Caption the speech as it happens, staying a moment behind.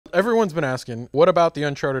Everyone's been asking, what about the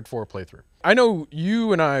Uncharted 4 playthrough? I know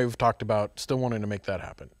you and I have talked about still wanting to make that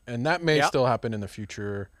happen. And that may still happen in the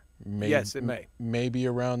future. Yes, it may. Maybe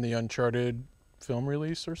around the Uncharted film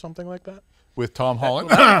release or something like that. With Tom Holland?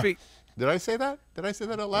 Did I say that? Did I say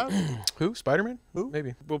that out loud? Who? Spider-Man? Who?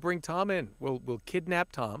 Maybe. We'll bring Tom in. We'll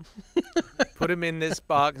kidnap Tom, put him in this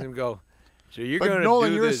box, and go. So you're going to Nolan,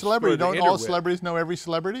 do you're a this celebrity. for the Don't all interweb." celebrities know every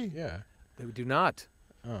celebrity? Yeah. They do not.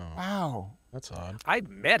 Oh, Wow. that's odd. I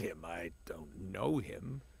met him. I don't know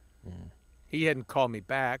him. He hadn't called me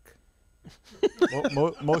back.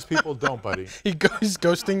 Most people don't, buddy. He's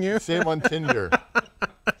ghosting you? Same on Tinder.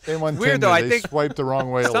 Same on Weird, Tinder. though, I They think swipe the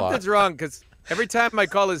wrong way a lot. Something's wrong because every time I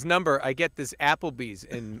call his number, I get this Applebee's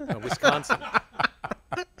in Wisconsin.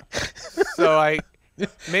 So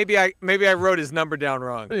maybe I wrote his number down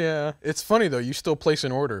wrong. Yeah. It's funny, though. You still place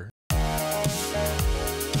an order.